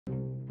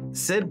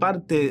Ser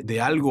parte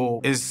de algo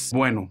es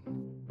bueno,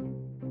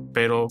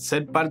 pero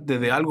ser parte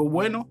de algo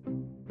bueno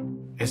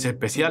es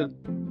especial.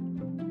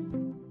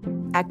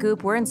 At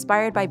Goop, we're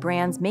inspired by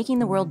brands making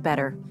the world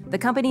better, the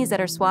companies that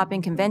are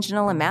swapping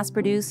conventional and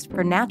mass-produced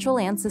for natural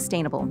and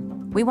sustainable.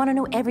 We want to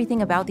know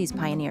everything about these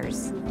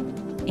pioneers.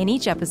 In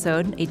each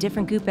episode, a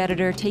different Goop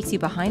editor takes you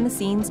behind the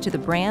scenes to the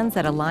brands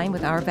that align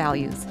with our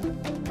values.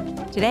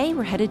 Today,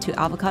 we're headed to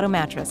Avocado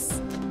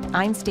Mattress.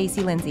 I'm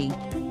Stacey Lindsay.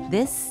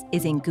 This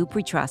is In Goop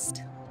We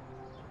Trust.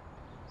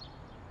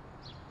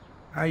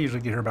 I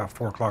usually get here about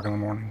 4 o'clock in the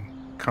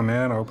morning. Come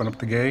in, open up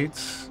the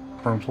gates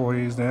for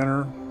employees to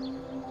enter.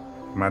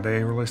 My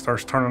day really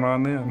starts turning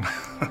on then.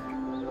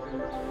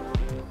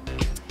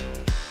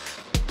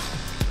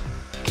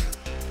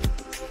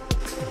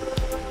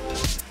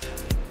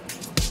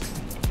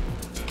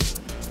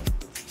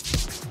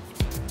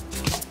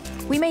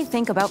 We may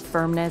think about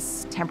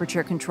firmness,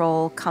 temperature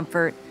control,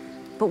 comfort,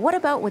 but what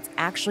about what's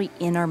actually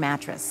in our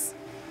mattress?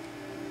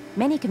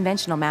 Many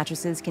conventional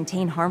mattresses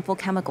contain harmful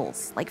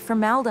chemicals like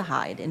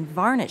formaldehyde and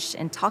varnish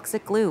and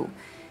toxic glue,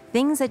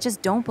 things that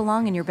just don't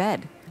belong in your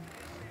bed.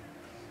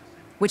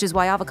 Which is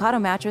why Avocado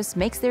Mattress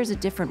makes theirs a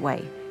different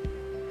way.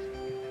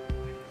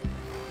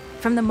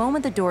 From the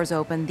moment the doors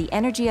open, the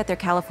energy at their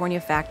California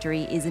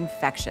factory is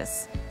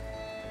infectious.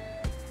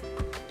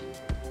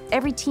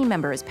 Every team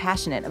member is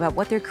passionate about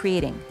what they're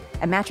creating,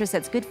 a mattress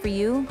that's good for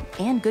you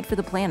and good for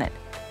the planet.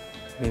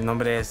 Mi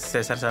nombre es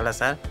César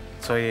Salazar,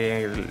 soy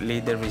el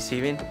lead de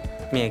receiving.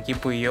 Mi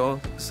equipo y yo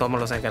somos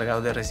los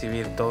encargados de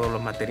recibir todos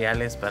los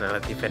materiales para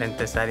las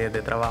diferentes áreas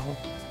de trabajo.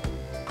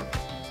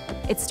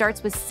 It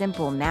starts with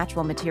simple,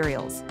 natural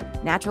materials.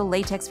 Natural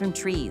latex from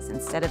trees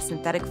instead of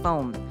synthetic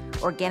foam.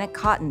 Organic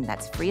cotton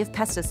that's free of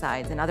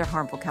pesticides and other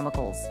harmful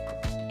chemicals.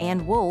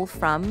 And wool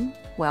from,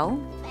 well...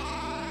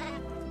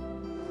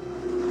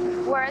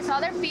 Whereas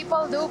other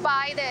people do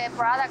buy the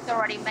product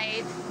already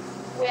made,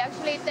 we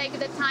actually take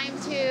the time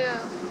to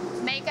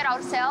make it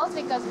ourselves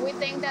because we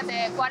think that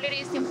the quality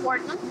is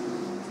important.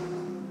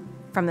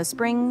 From the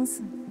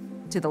springs,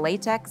 to the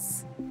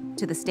latex,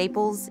 to the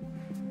staples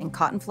and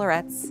cotton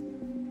florets,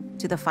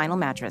 to the final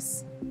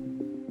mattress.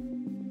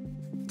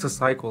 It's a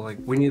cycle. Like,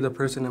 we need the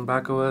person in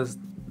back of us,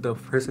 the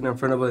person in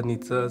front of us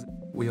needs us.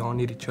 We all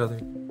need each other.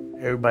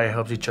 Everybody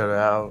helps each other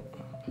out.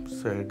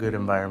 It's a good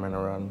environment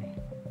around me.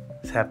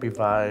 It's a happy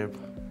vibe.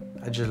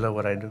 I just love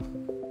what I do.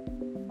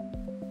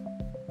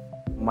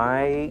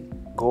 My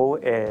goal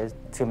is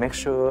to make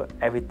sure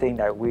everything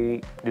that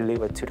we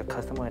deliver to the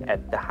customer is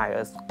at the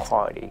highest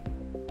quality.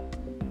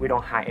 We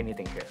don't hide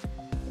anything here.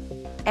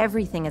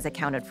 Everything is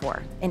accounted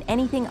for, and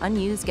anything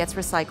unused gets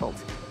recycled.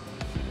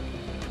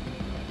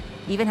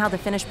 Even how the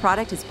finished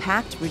product is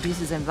packed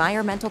reduces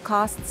environmental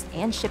costs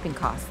and shipping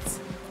costs.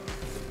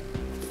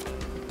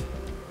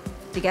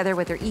 Together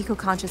with their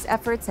eco-conscious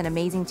efforts and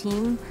amazing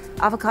team,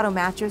 Avocado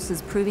Mattress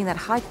is proving that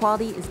high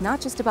quality is not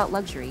just about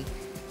luxury,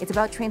 it's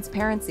about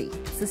transparency,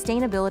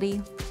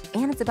 sustainability,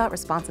 and it's about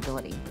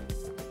responsibility.